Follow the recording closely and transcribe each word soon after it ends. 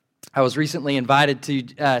I was recently invited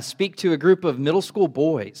to speak to a group of middle school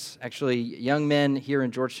boys, actually young men here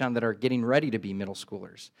in Georgetown that are getting ready to be middle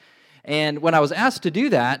schoolers. And when I was asked to do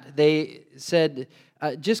that, they said,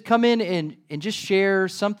 just come in and just share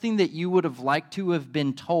something that you would have liked to have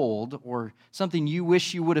been told or something you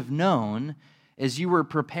wish you would have known as you were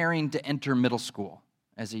preparing to enter middle school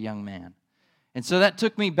as a young man. And so that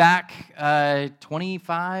took me back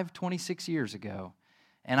 25, 26 years ago.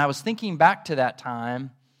 And I was thinking back to that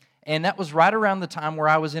time. And that was right around the time where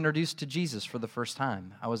I was introduced to Jesus for the first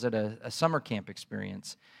time. I was at a summer camp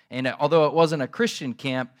experience. And although it wasn't a Christian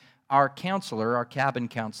camp, our counselor, our cabin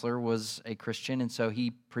counselor, was a Christian. And so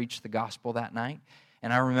he preached the gospel that night.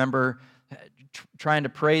 And I remember trying to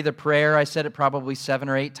pray the prayer. I said it probably 7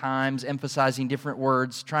 or 8 times, emphasizing different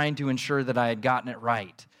words, trying to ensure that I had gotten it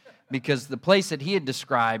right. Because the place that he had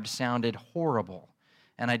described sounded horrible.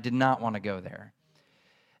 And I did not want to go there.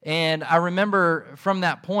 And I remember from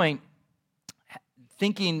that point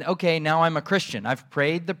thinking, okay, now I'm a Christian. I've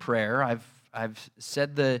prayed the prayer. I've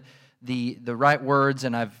said the right words,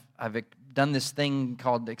 and I've done this thing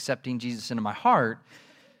called accepting Jesus into my heart.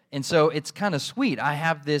 And so it's kind of sweet. I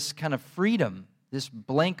have this kind of freedom, this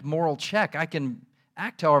blank moral check. I can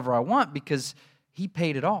act however I want because he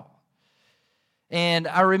paid it all. And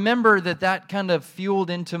I remember that kind of fueled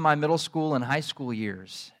into my middle school and high school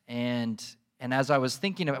years. And as I was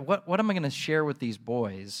thinking about what am I going to share with these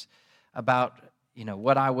boys about,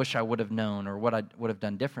 what I wish I would have known or what I would have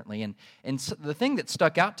done differently. And so the thing that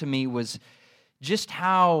stuck out to me was just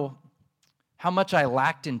how much I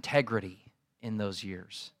lacked integrity in those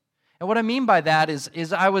years. And what I mean by that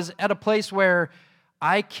is I was at a place where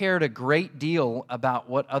I cared a great deal about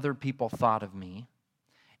what other people thought of me.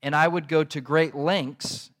 And I would go to great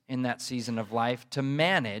lengths in that season of life to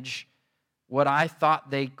manage what I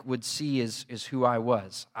thought they would see is who I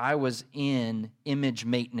was. I was in image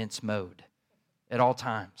maintenance mode at all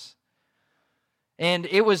times. And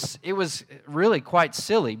it was really quite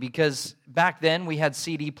silly because back then we had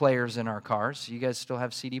CD players in our cars. You guys still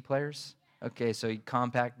have CD players? Okay, so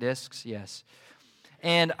compact discs, yes.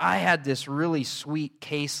 And I had this really sweet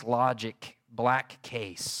Case Logic black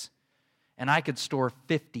case. And I could store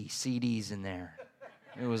 50 CDs in there.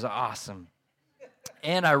 It was awesome.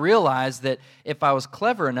 And I realized that if I was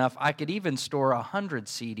clever enough, I could even store 100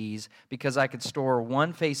 CDs because I could store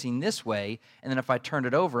one facing this way, and then if I turned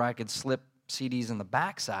it over, I could slip CDs in the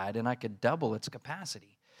backside, and I could double its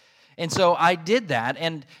capacity. And so I did that,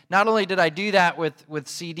 and not only did I do that with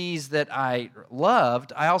CDs that I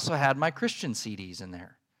loved, I also had my Christian CDs in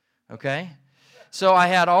there, okay? So I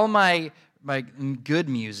had all my good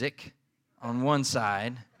music on one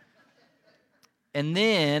side, and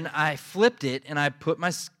then I flipped it and I put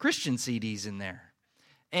my Christian CDs in there.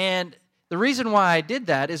 And the reason why I did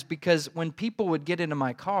that is because when people would get into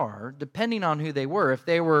my car, depending on who they were, if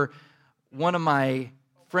they were one of my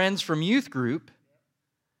friends from youth group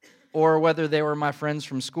or whether they were my friends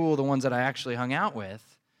from school, the ones that I actually hung out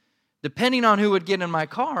with, depending on who would get in my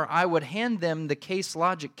car, I would hand them the Case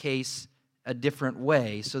Logic case a different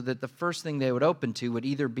way so that the first thing they would open to would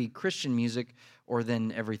either be Christian music or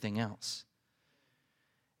then everything else.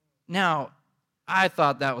 Now, I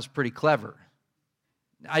thought that was pretty clever.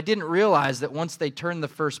 I didn't realize that once they turn the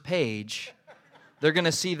first page, they're going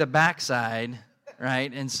to see the backside, right?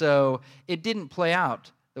 And so it didn't play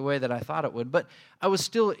out the way that I thought it would. But I was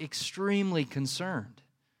still extremely concerned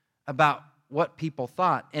about what people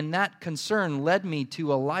thought. And that concern led me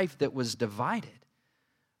to a life that was divided.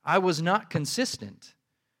 I was not consistent.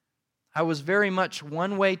 I was very much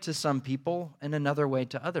one way to some people and another way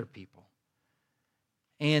to other people.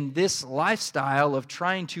 And this lifestyle of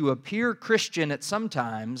trying to appear Christian at some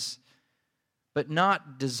times, but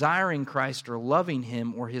not desiring Christ or loving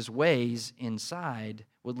Him or His ways inside,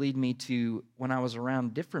 would lead me to, when I was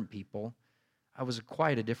around different people, I was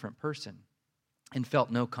quite a different person and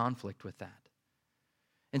felt no conflict with that.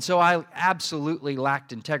 And so I absolutely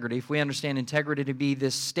lacked integrity. If we understand integrity to be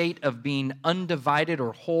this state of being undivided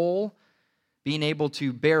or whole, being able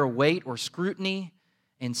to bear weight or scrutiny,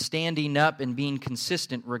 and standing up and being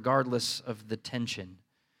consistent regardless of the tension.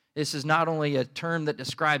 This is not only a term that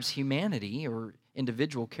describes humanity or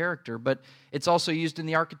individual character, but it's also used in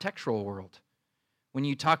the architectural world. When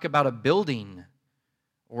you talk about a building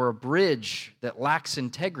or a bridge that lacks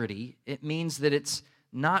integrity, it means that it's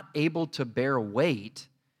not able to bear weight,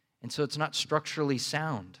 and so it's not structurally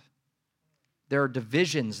sound. There are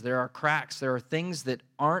divisions, there are cracks, there are things that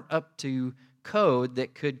aren't up to code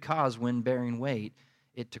that could cause, when bearing weight,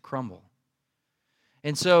 it to crumble.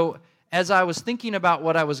 And so as I was thinking about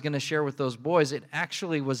what I was going to share with those boys, it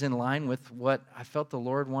actually was in line with what I felt the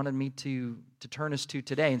Lord wanted me to turn us to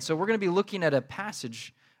today. And so we're going to be looking at a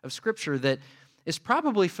passage of Scripture that is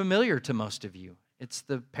probably familiar to most of you. It's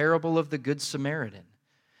the parable of the Good Samaritan.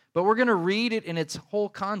 But we're going to read it in its whole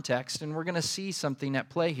context, and we're going to see something at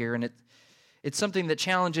play here. And it's something that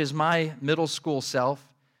challenges my middle school self,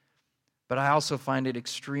 but I also find it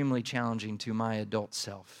extremely challenging to my adult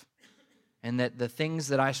self. And that the things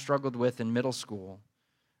that I struggled with in middle school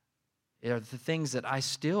are the things that I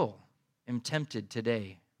still am tempted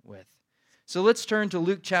today with. So let's turn to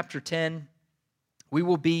Luke chapter 10. We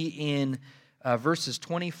will be in verses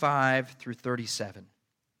 25 through 37.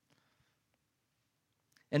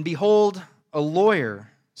 And behold, a lawyer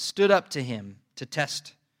stood up to him to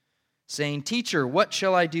test, saying, "Teacher, what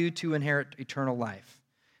shall I do to inherit eternal life?"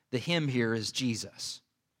 The him here is Jesus.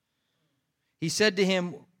 He said to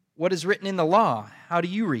him, "What is written in the law? How do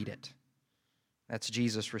you read it?" That's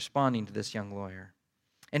Jesus responding to this young lawyer.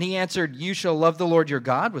 And he answered, "You shall love the Lord your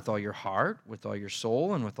God with all your heart, with all your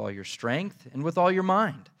soul, and with all your strength, and with all your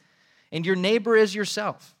mind, and your neighbor as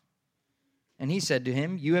yourself." And he said to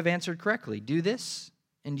him, "You have answered correctly. Do this,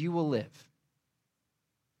 and you will live."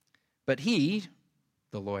 But he,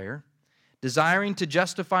 the lawyer, desiring to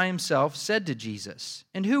justify himself, said to Jesus,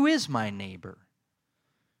 "And who is my neighbor?"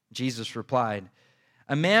 Jesus replied,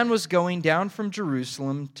 "A man was going down from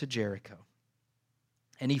Jerusalem to Jericho,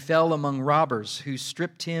 and he fell among robbers who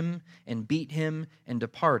stripped him and beat him and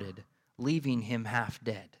departed, leaving him half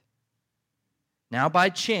dead. Now by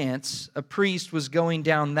chance a priest was going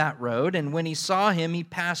down that road, and when he saw him, he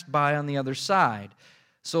passed by on the other side.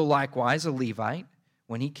 So likewise a Levite,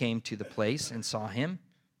 when he came to the place and saw him,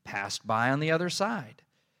 passed by on the other side.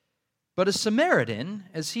 But a Samaritan,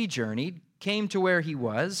 as he journeyed, came to where he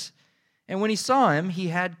was, and when he saw him, he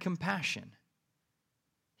had compassion.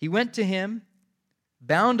 He went to him,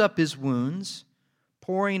 bound up his wounds,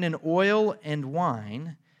 pouring in oil and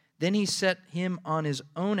wine. Then he set him on his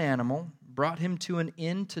own animal, brought him to an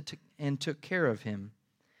inn and took care of him.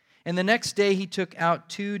 And the next day he took out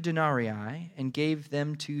 2 denarii and gave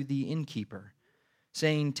them to the innkeeper,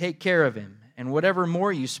 saying, "Take care of him, and whatever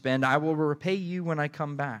more you spend, I will repay you when I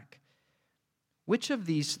come back." Which of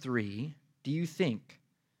these 3 do you think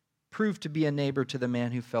proved to be a neighbor to the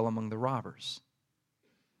man who fell among the robbers?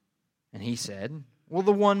 And he said, "Well,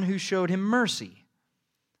 the one who showed him mercy."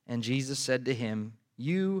 And Jesus said to him,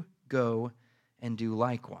 "You go and do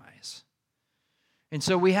likewise." And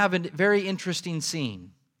so we have a very interesting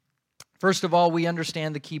scene. First of all, we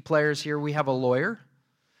understand the key players here. We have a lawyer,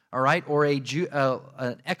 all right, or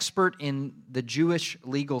an expert in the Jewish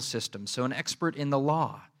legal system, so an expert in the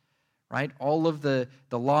law, right? All of the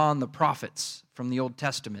law and the prophets from the Old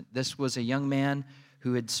Testament. This was a young man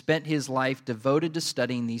who had spent his life devoted to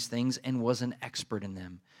studying these things and was an expert in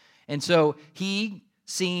them. And so he,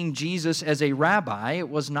 seeing Jesus as a rabbi, it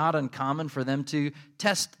was not uncommon for them to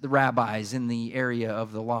test the rabbis in the area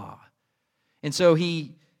of the law. And so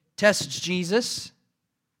he tests Jesus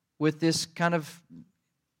with this kind of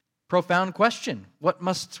profound question. What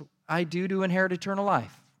must I do to inherit eternal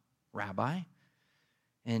life, Rabbi?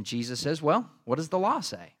 And Jesus says, well, what does the law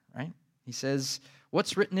say, right? He says,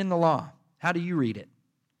 what's written in the law? How do you read it?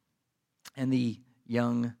 And the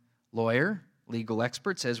young lawyer, legal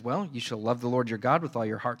expert, says, well, you shall love the Lord your God with all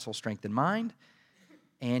your heart, soul, strength, and mind,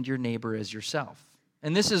 and your neighbor as yourself.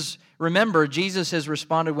 And this is, remember, Jesus has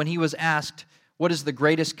responded when he was asked, what is the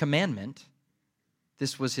greatest commandment?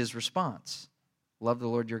 This was his response. Love the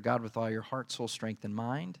Lord your God with all your heart, soul, strength, and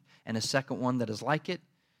mind. And a second one that is like it,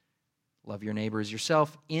 love your neighbor as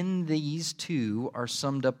yourself. In these 2 are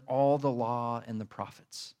summed up all the law and the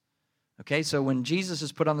prophets. Okay, so when Jesus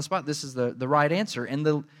is put on the spot, this is the right answer. And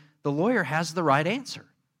the lawyer has the right answer.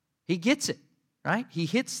 He gets it, right? He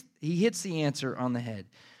hits the answer on the head.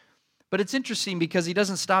 But it's interesting because he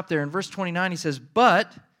doesn't stop there. In verse 29, he says,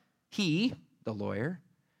 but he, the lawyer,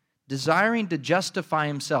 desiring to justify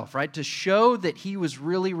himself, right, to show that he was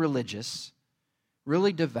really religious,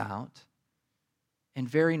 really devout, and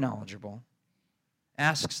very knowledgeable,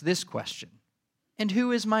 asks this question, and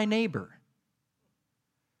who is my neighbor?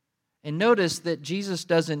 And notice that Jesus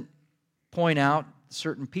doesn't point out a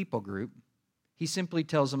certain people group. He simply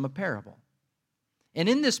tells them a parable. And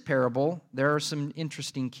in this parable, there are some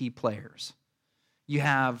interesting key players. You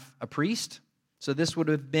have a priest, so this would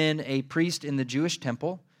have been a priest in the Jewish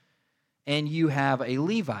temple, and you have a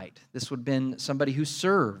Levite. This would have been somebody who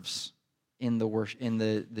serves in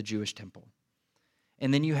the Jewish temple.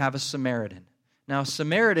 And then you have a Samaritan. Now, a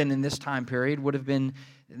Samaritan in this time period would have been,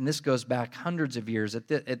 and this goes back hundreds of years, at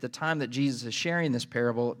the time that Jesus is sharing this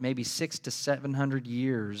parable, maybe 600 to 700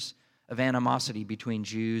 years of animosity between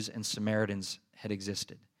Jews and Samaritans had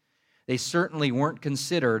existed. They certainly weren't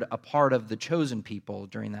considered a part of the chosen people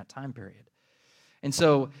during that time period. And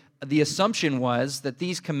so the assumption was that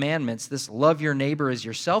these commandments, this love your neighbor as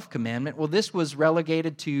yourself commandment, well, this was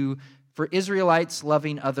relegated to for Israelites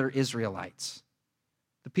loving other Israelites.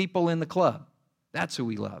 The people in the club, that's who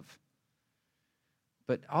we love.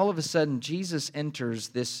 But all of a sudden, Jesus enters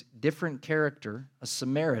this different character, a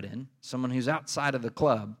Samaritan, someone who's outside of the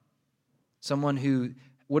club, someone who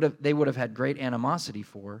they would have had great animosity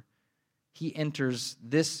for. He enters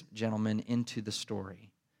this gentleman into the story.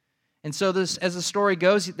 And so this, as the story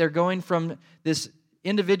goes, they're going from this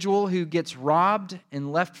individual who gets robbed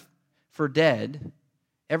and left for dead,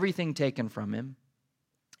 everything taken from him,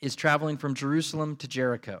 is traveling from Jerusalem to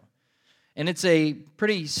Jericho. And it's a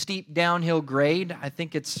pretty steep downhill grade. I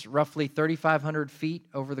think it's roughly 3,500 feet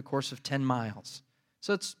over the course of 10 miles.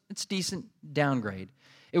 So it's decent downgrade.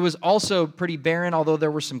 It was also pretty barren, although there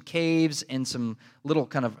were some caves and some little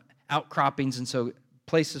kind of outcroppings and so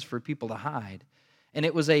places for people to hide. And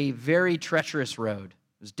it was a very treacherous road.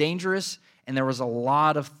 It was dangerous, and there was a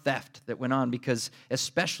lot of theft that went on because,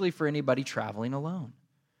 especially for anybody traveling alone.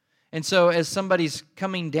 And so as somebody's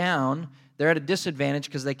coming down, they're at a disadvantage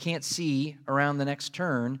because they can't see around the next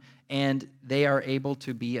turn, and they are able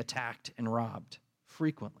to be attacked and robbed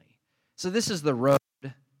frequently. So this is the road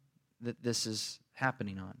that this is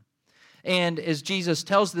happening on. And as Jesus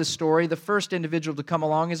tells this story, the first individual to come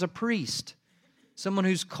along is a priest, someone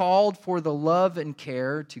who's called for the love and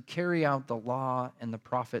care to carry out the law and the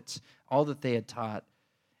prophets, all that they had taught,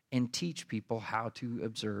 and teach people how to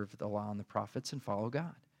observe the law and the prophets and follow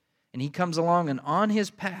God. And he comes along, and on his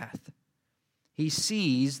path, he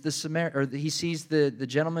sees the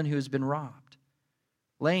gentleman who has been robbed,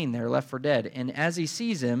 laying there, left for dead. And as he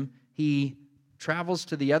sees him, he travels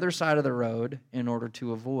to the other side of the road in order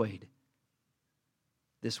to avoid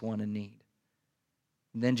this one in need.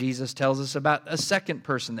 And then Jesus tells us about a second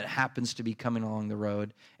person that happens to be coming along the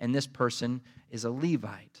road, and this person is a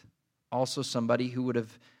Levite, also somebody who would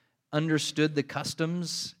have understood the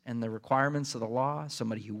customs and the requirements of the law,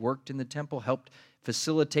 somebody who worked in the temple, helped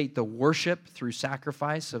facilitate the worship through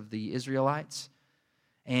sacrifice of the Israelites.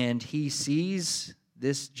 And he sees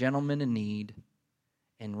this gentleman in need,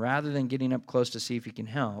 and rather than getting up close to see if he can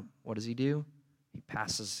help, what does he do? He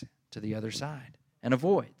passes to the other side and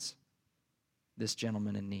avoids this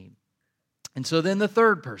gentleman in need. And so then the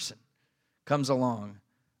third person comes along,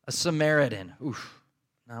 a Samaritan. Oof,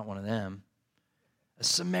 not one of them. A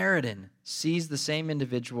Samaritan sees the same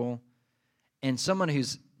individual, and someone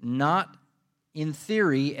who's not, in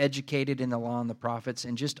theory, educated in the law and the prophets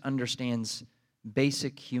and just understands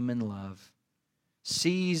basic human love,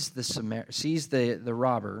 sees the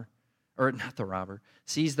robber, or not the robber,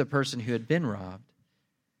 sees the person who had been robbed,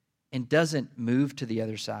 and doesn't move to the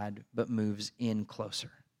other side, but moves in closer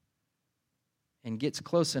and gets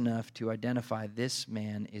close enough to identify this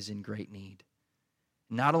man is in great need.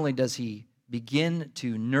 Not only does he begin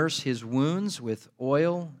to nurse his wounds with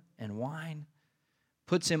oil and wine,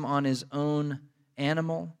 puts him on his own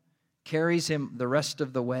animal, carries him the rest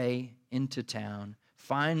of the way into town,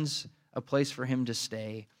 finds a place for him to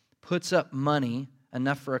stay, puts up money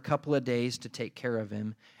enough for a couple of days to take care of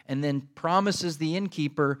him, and then promises the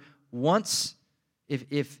innkeeper, once,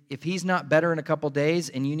 if he's not better in a couple days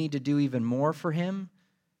and you need to do even more for him,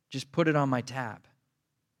 just put it on my tab.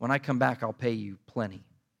 When I come back, I'll pay you plenty.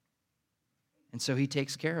 And so he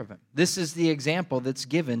takes care of him. This is the example that's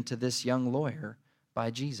given to this young lawyer by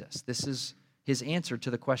Jesus. This is his answer to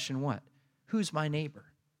the question, what? Who's my neighbor?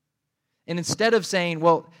 And instead of saying,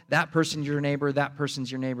 well, that person's your neighbor, that person's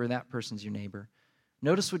your neighbor, that person's your neighbor,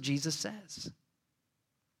 notice what Jesus says.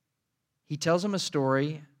 He tells him a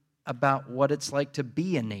story about what it's like to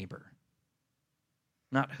be a neighbor.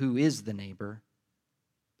 Not who is the neighbor,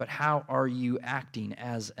 but how are you acting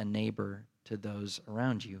as a neighbor to those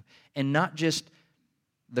around you. And not just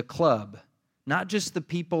the club, not just the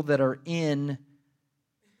people that are in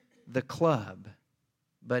the club,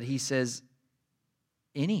 but he says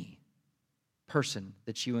any person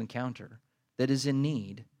that you encounter that is in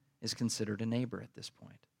need is considered a neighbor at this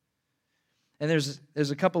point. And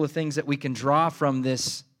there's a couple of things that we can draw from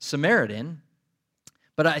this Samaritan,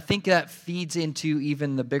 but I think that feeds into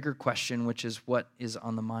even the bigger question, which is what is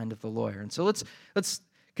on the mind of the lawyer. And so let's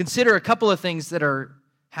consider a couple of things that are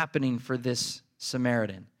happening for this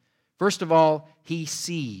Samaritan. First of all, he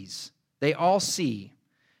sees. They all see.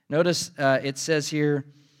 Notice it says here,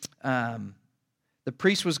 the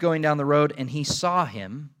priest was going down the road, and he saw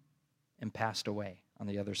him and passed away on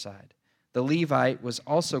the other side. The Levite was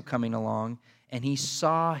also coming along, and he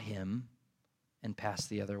saw him and passed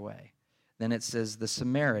the other way. Then it says, the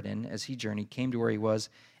Samaritan, as he journeyed, came to where he was,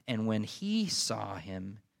 and when he saw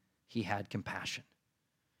him, he had compassion.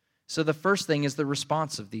 So the first thing is the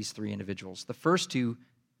response of these three individuals. The first two,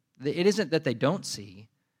 it isn't that they don't see,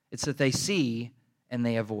 it's that they see and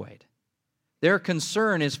they avoid. Their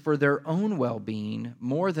concern is for their own well-being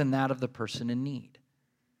more than that of the person in need.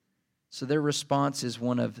 So their response is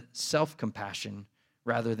one of self-compassion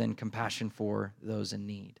rather than compassion for those in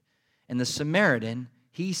need. And the Samaritan,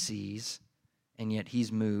 he sees, and yet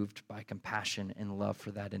he's moved by compassion and love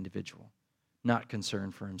for that individual, not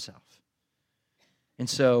concern for himself. And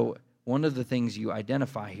so one of the things you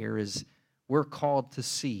identify here is we're called to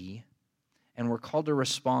see, and we're called to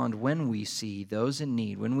respond when we see those in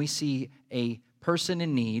need. When we see a person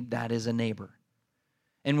in need, that is a neighbor.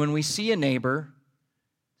 And when we see a neighbor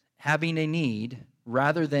having a need,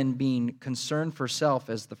 rather than being concerned for self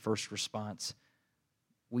as the first response,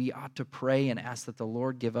 we ought to pray and ask that the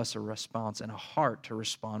Lord give us a response and a heart to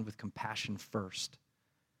respond with compassion first.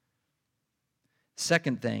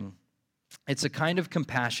 Second thing, it's a kind of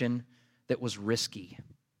compassion that was risky.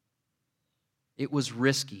 It was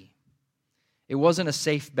risky. It wasn't a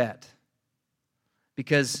safe bet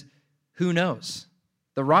because who knows?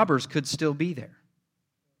 The robbers could still be there.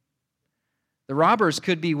 The robbers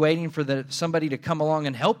could be waiting for somebody to come along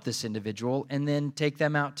and help this individual and then take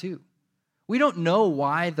them out too. We don't know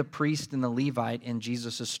why the priest and the Levite in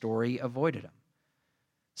Jesus' story avoided him.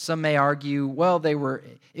 Some may argue, well,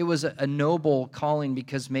 it was a noble calling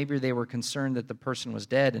because maybe they were concerned that the person was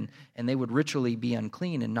dead and they would ritually be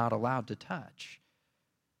unclean and not allowed to touch.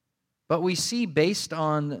 But we see based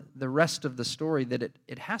on the rest of the story that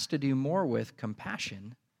it has to do more with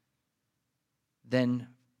compassion than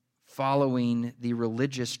following the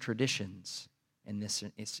religious traditions in this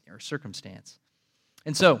circumstance.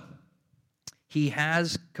 And so, he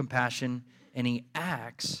has compassion and he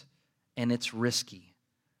acts, and it's risky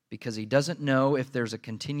because he doesn't know if there's a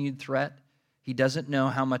continued threat. He doesn't know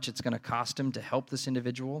how much it's going to cost him to help this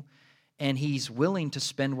individual, and he's willing to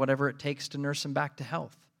spend whatever it takes to nurse him back to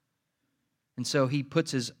health. And so he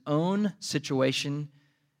puts his own situation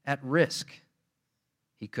at risk.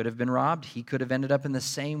 He could have been robbed. He could have ended up in the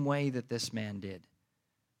same way that this man did.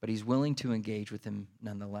 But he's willing to engage with him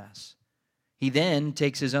nonetheless. He then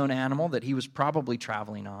takes his own animal that he was probably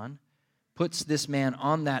traveling on, puts this man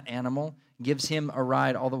on that animal, gives him a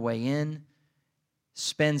ride all the way in,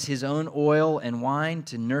 spends his own oil and wine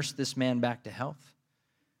to nurse this man back to health,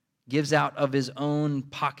 gives out of his own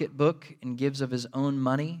pocketbook and gives of his own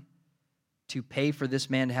money to pay for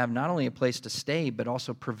this man to have not only a place to stay, but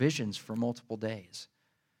also provisions for multiple days.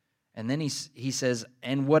 And then he says,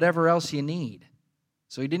 and whatever else you need.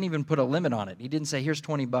 So he didn't even put a limit on it. He didn't say, here's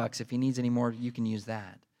 $20. If he needs any more, you can use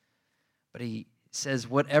that. But he says,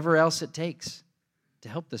 whatever else it takes to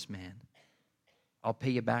help this man, I'll pay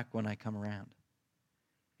you back when I come around.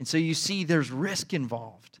 And so you see there's risk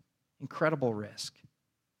involved, incredible risk.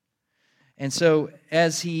 And so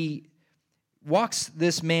as he walks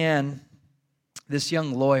this man, this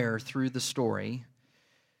young lawyer, through the story,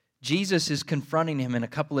 Jesus is confronting him in a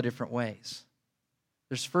couple of different ways.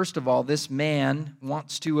 There's, first of all, this man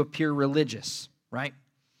wants to appear religious, right?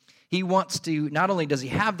 He wants to, not only does he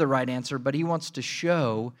have the right answer, but he wants to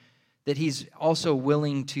show that he's also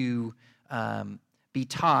willing to be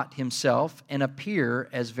taught himself and appear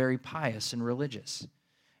as very pious and religious.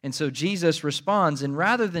 And so Jesus responds, and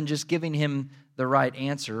rather than just giving him the right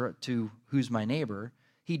answer to who's my neighbor,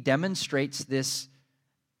 he demonstrates this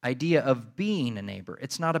idea of being a neighbor.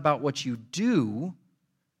 It's not about what you do,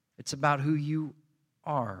 it's about who you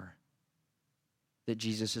are that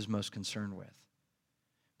Jesus is most concerned with.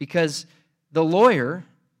 Because the lawyer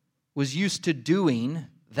was used to doing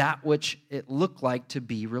that which it looked like to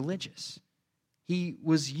be religious. He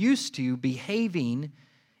was used to behaving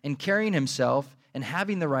and carrying himself and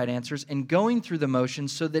having the right answers and going through the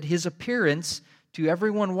motions so that his appearance to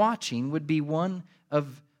everyone watching would be one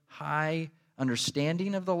of high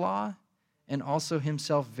understanding of the law and also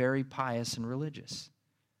himself very pious and religious.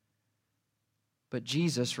 But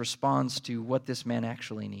Jesus responds to what this man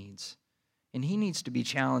actually needs. And he needs to be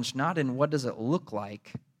challenged not in what does it look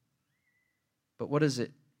like, but what does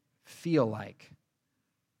it feel like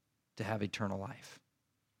to have eternal life?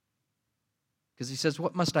 Because he says,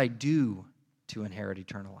 what must I do to inherit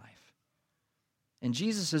eternal life? And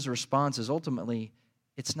Jesus' response is ultimately,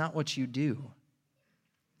 it's not what you do,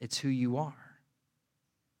 it's who you are.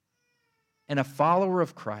 And a follower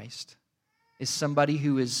of Christ is somebody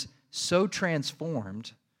who is so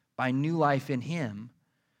transformed by new life in him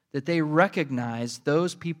that they recognize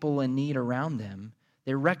those people in need around them.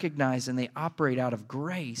 They recognize and they operate out of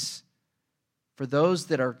grace for those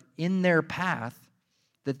that are in their path,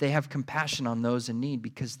 that they have compassion on those in need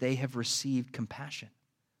because they have received compassion.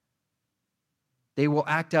 They will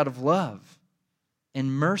act out of love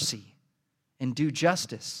and mercy and do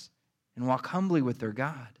justice and walk humbly with their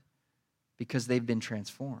God because they've been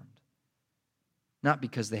transformed. Not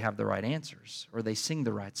because they have the right answers, or they sing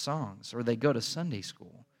the right songs, or they go to Sunday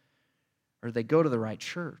school, or they go to the right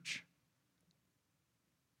church,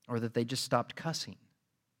 or that they just stopped cussing,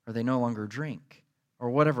 or they no longer drink, or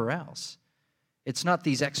whatever else. It's not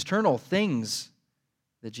these external things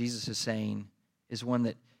that Jesus is saying is one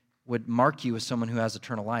that would mark you as someone who has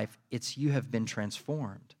eternal life. It's you have been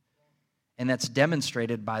transformed. And that's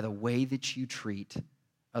demonstrated by the way that you treat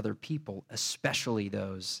other people, especially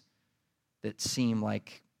those that seem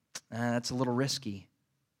like, that's a little risky.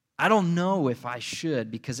 I don't know if I should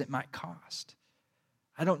because it might cost.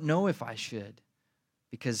 I don't know if I should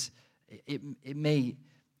because it may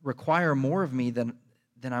require more of me than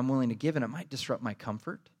I'm willing to give, and it might disrupt my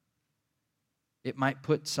comfort. It might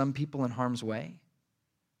put some people in harm's way.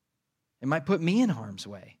 It might put me in harm's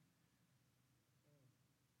way.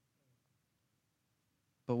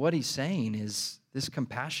 But what he's saying is this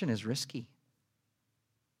compassion is risky.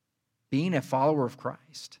 Being a follower of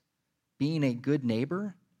Christ, being a good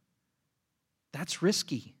neighbor, that's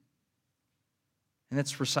risky. And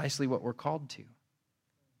that's precisely what we're called to.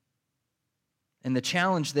 And the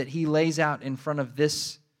challenge that he lays out in front of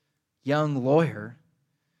this young lawyer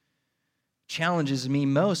challenges me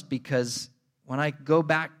most because when I go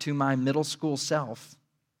back to my middle school self,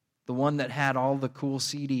 the one that had all the cool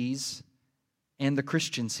CDs and the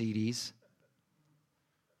Christian CDs,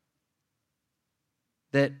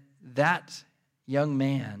 that young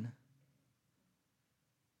man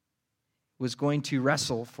was going to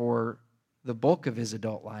wrestle for the bulk of his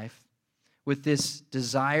adult life with this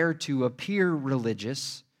desire to appear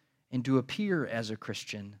religious and to appear as a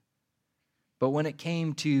Christian. But when it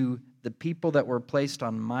came to the people that were placed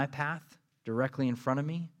on my path directly in front of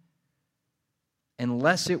me,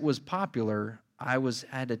 unless it was popular, I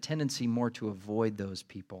had a tendency more to avoid those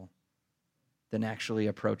people than actually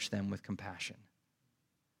approach them with compassion.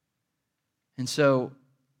 And so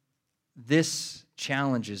this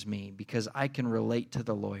challenges me because I can relate to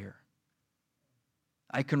the lawyer.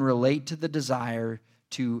 I can relate to the desire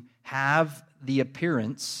to have the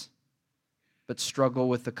appearance but struggle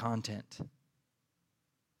with the content.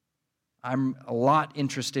 I'm a lot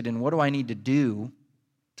interested in what do I need to do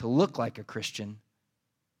to look like a Christian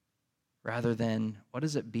rather than what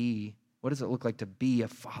does it look like to be a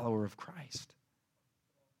follower of Christ?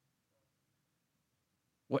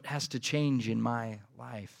 What has to change in my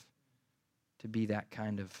life to be that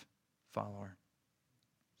kind of follower?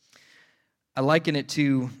 I liken it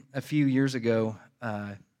to a few years ago,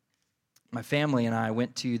 my family and I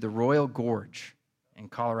went to the Royal Gorge in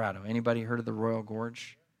Colorado. Anybody heard of the Royal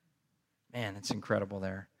Gorge? Man, it's incredible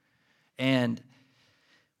there. And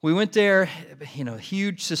we went there,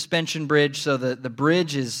 huge suspension bridge. So the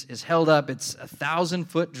bridge is held up. It's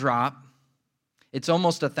 1,000-foot drop. It's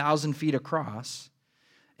almost 1,000 feet across.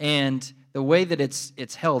 And the way that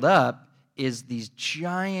it's held up is these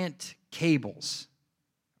giant cables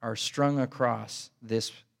are strung across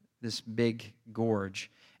this big gorge,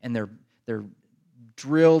 and they're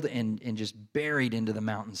drilled and just buried into the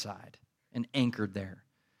mountainside and anchored there.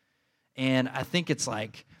 And I think it's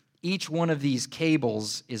like each one of these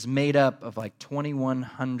cables is made up of like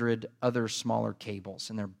 2,100 other smaller cables,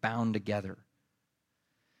 and they're bound together.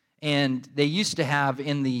 And they used to have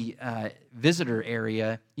in the visitor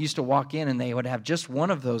area, used to walk in and they would have just one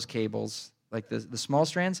of those cables, like the small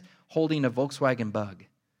strands, holding a Volkswagen Bug,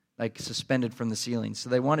 like suspended from the ceiling. So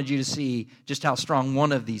they wanted you to see just how strong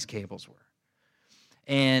one of these cables were.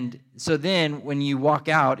 And so then when you walk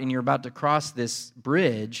out and you're about to cross this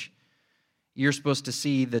bridge, you're supposed to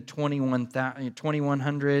see the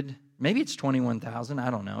 2,100, maybe it's 21,000,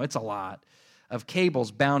 I don't know, it's a lot, of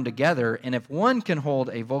cables bound together. And if one can hold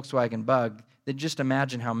a Volkswagen Bug, then just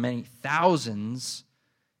imagine how many thousands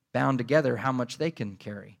bound together, how much they can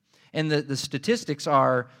carry. And the statistics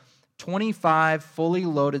are 25 fully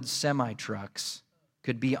loaded semi-trucks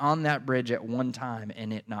could be on that bridge at one time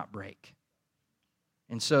and it not break.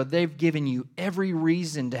 And so they've given you every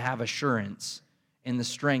reason to have assurance in the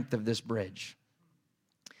strength of this bridge.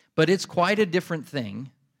 But it's quite a different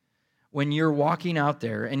thing when you're walking out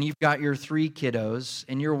there and you've got your 3 kiddos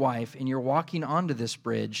and your wife and you're walking onto this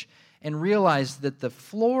bridge and realize that the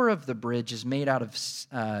floor of the bridge is made out of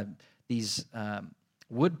these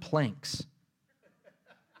wood planks.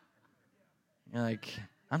 You're like,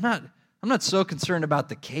 I'm not so concerned about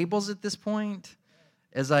the cables at this point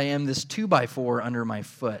as I am this 2x4 under my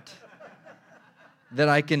foot.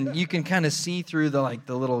 that you can kind of see through the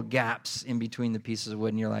little gaps in between the pieces of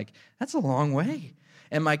wood, and you're like, that's a long way.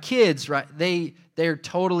 And my kids, right, they're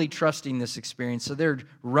totally trusting this experience. So they're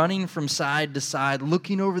running from side to side,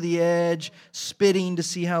 looking over the edge, spitting to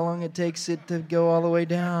see how long it takes it to go all the way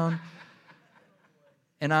down.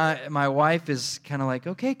 And my wife is kind of like,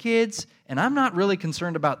 okay, kids. And I'm not really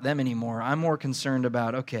concerned about them anymore. I'm more concerned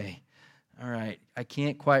about, okay, all right, I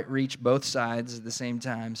can't quite reach both sides at the same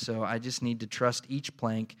time, so I just need to trust each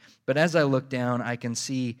plank. But as I look down, I can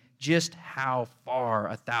see just how far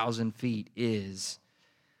 1,000 feet is.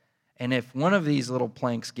 And if one of these little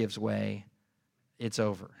planks gives way, it's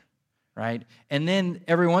over, right? And then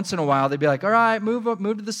every once in a while, they'd be like, all right, move up,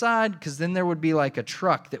 move to the side, because then there would be like a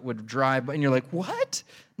truck that would drive by, and you're like, what?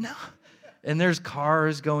 No. And there's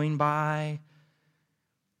cars going by.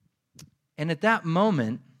 And at that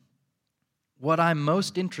moment, what I'm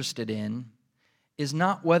most interested in is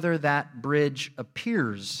not whether that bridge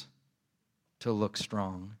appears to look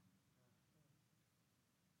strong.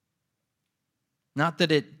 Not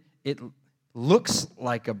that it looks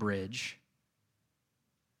like a bridge.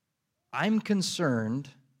 I'm concerned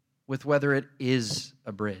with whether it is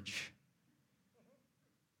a bridge.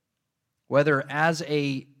 Whether as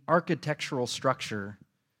a architectural structure,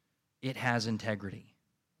 it has integrity.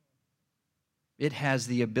 It has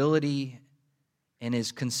the ability and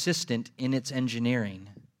is consistent in its engineering,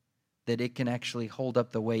 that it can actually hold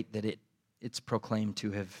up the weight that it's proclaimed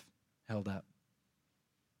to have held up.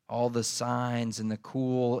 All the signs and the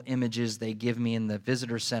cool images they give me in the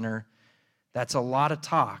visitor center, that's a lot of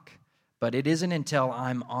talk, but it isn't until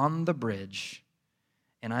I'm on the bridge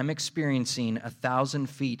and I'm experiencing 1,000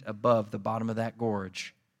 feet above the bottom of that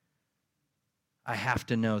gorge, I have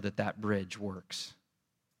to know that that bridge works.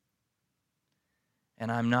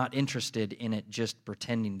 And I'm not interested in it just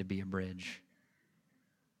pretending to be a bridge.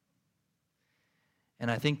 And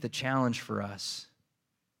I think the challenge for us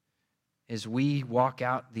is we walk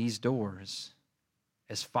out these doors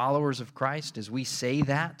as followers of Christ, as we say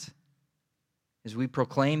that, as we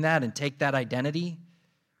proclaim that and take that identity.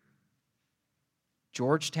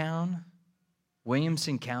 Georgetown,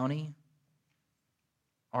 Williamson County,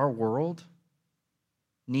 our world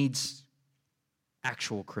needs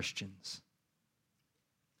actual Christians.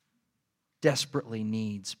 Desperately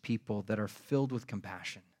needs people that are filled with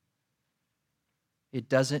compassion. It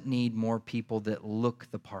doesn't need more people that look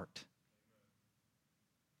the part.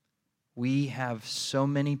 We have so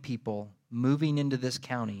many people moving into this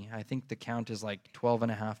county. I think the count is like 12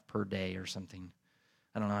 and a half per day or something.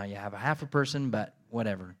 I don't know how you have a half a person, but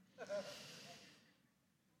whatever.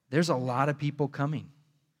 There's a lot of people coming.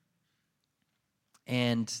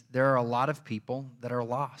 And there are a lot of people that are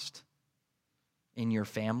lost in your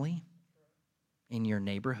family, in your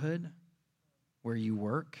neighborhood, where you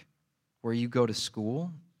work, where you go to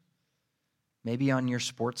school, maybe on your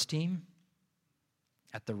sports team,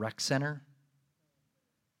 at the rec center.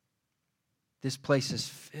 This place is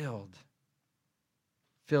filled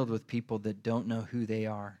with people that don't know who they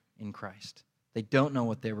are in Christ. They don't know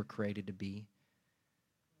what they were created to be.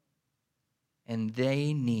 And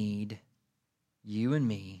they need you and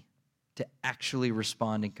me to actually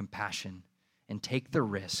respond in compassion and take the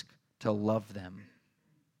risk to love them.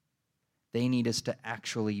 They need us to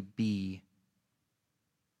actually be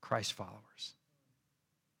Christ followers,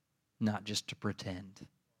 not just to pretend,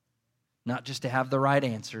 not just to have the right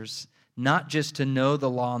answers, not just to know the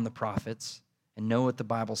law and the prophets and know what the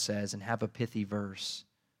Bible says and have a pithy verse,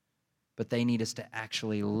 but they need us to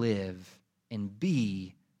actually live and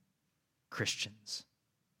be Christians.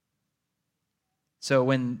 So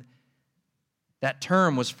when that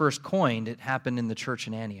term was first coined, it happened in the church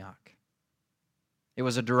in Antioch. It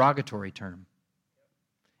was a derogatory term.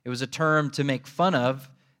 It was a term to make fun of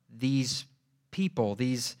these people,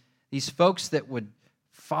 these folks that would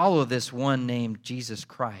follow this one named Jesus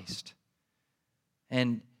Christ.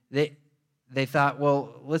 And they thought,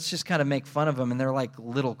 well, let's just kind of make fun of them, and they're like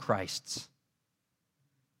little Christs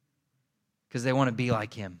because they want to be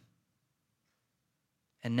like him.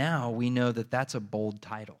 And now we know that that's a bold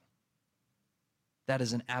title. That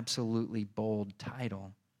is an absolutely bold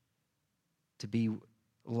title to be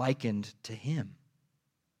likened to him,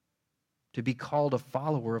 to be called a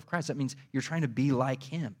follower of Christ. That means you're trying to be like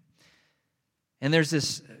him. And there's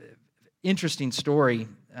this interesting story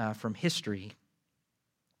from history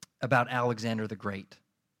about Alexander the Great.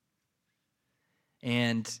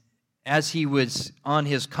 And as he was on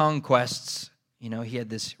his conquests, he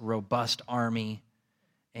had this robust army,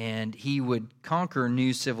 and he would conquer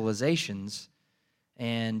new civilizations,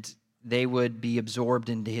 and they would be absorbed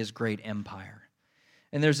into his great empire.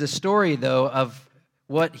 And there's a story, though, of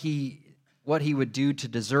what he what he would do to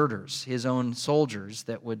deserters, his own soldiers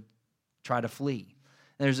that would try to flee.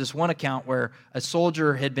 And there's this one account where a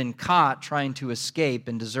soldier had been caught trying to escape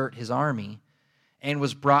and desert his army and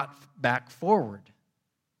was brought back forward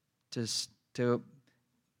to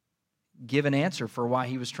give an answer for why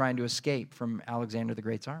he was trying to escape from Alexander the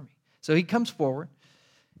Great's army. So he comes forward.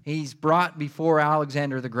 He's brought before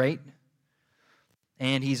Alexander the Great,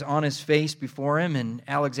 and he's on his face before him, and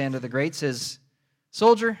Alexander the Great says,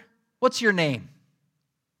 "Soldier, what's your name?"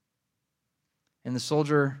 And the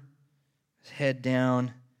soldier, his head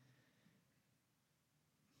down,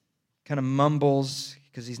 kind of mumbles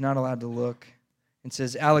because he's not allowed to look, and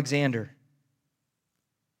says, "Alexander."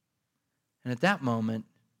 And at that moment,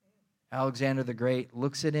 Alexander the Great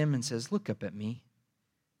looks at him and says, "Look up at me."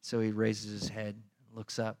 So he raises his head,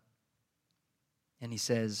 looks up, and he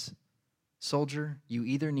says, "Soldier, you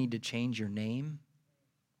either need to change your name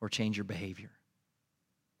or change your behavior.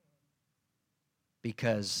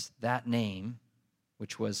 Because that name,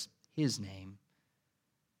 which was his name,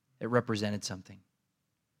 it represented something.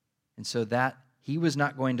 And so that he was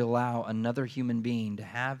not going to allow another human being to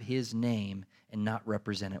have his name and not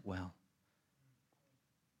represent it well.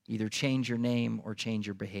 Either change your name or change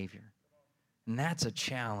your behavior." And that's a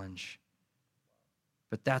challenge.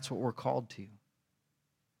 But that's what we're called to.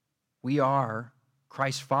 We are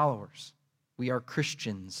Christ followers. We are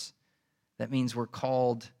Christians. That means we're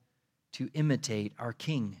called to imitate our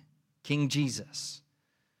King, King Jesus.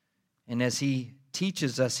 And as he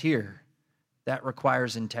teaches us here, that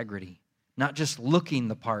requires integrity. Not just looking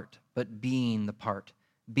the part, but being the part.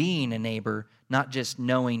 Being a neighbor, not just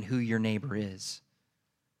knowing who your neighbor is,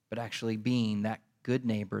 but actually being that good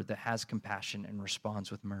neighbor that has compassion and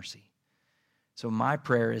responds with mercy. So my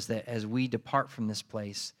prayer is that as we depart from this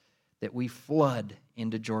place, that we flood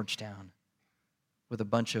into Georgetown with a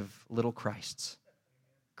bunch of little Christs,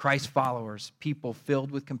 Christ followers, people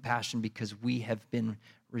filled with compassion because we have been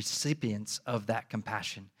recipients of that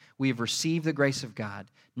compassion. We have received the grace of God,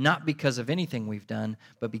 not because of anything we've done,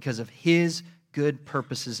 but because of His good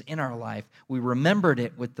purposes in our life. We remembered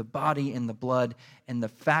it with the body and the blood and the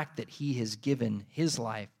fact that He has given His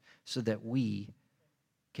life so that we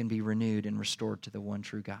can be renewed and restored to the one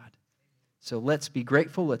true God. So let's be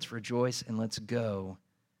grateful, let's rejoice, and let's go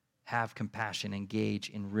have compassion, engage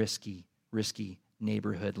in risky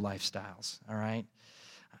neighborhood lifestyles, all right?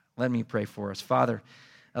 Let me pray for us. Father,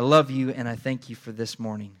 I love you and I thank you for this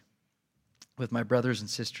morning with my brothers and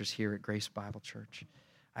sisters here at Grace Bible Church.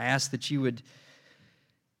 I ask that you would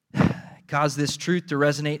cause this truth to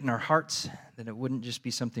resonate in our hearts, that it wouldn't just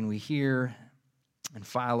be something we hear and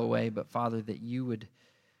file away, but Father, that you would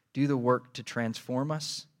do the work to transform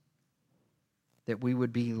us, that we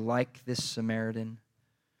would be like this Samaritan,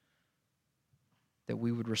 that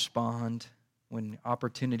we would respond when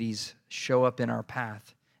opportunities show up in our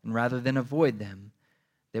path, and rather than avoid them,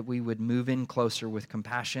 that we would move in closer with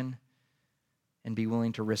compassion and be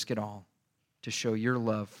willing to risk it all to show your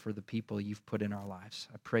love for the people you've put in our lives.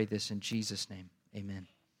 I pray this in Jesus' name. Amen.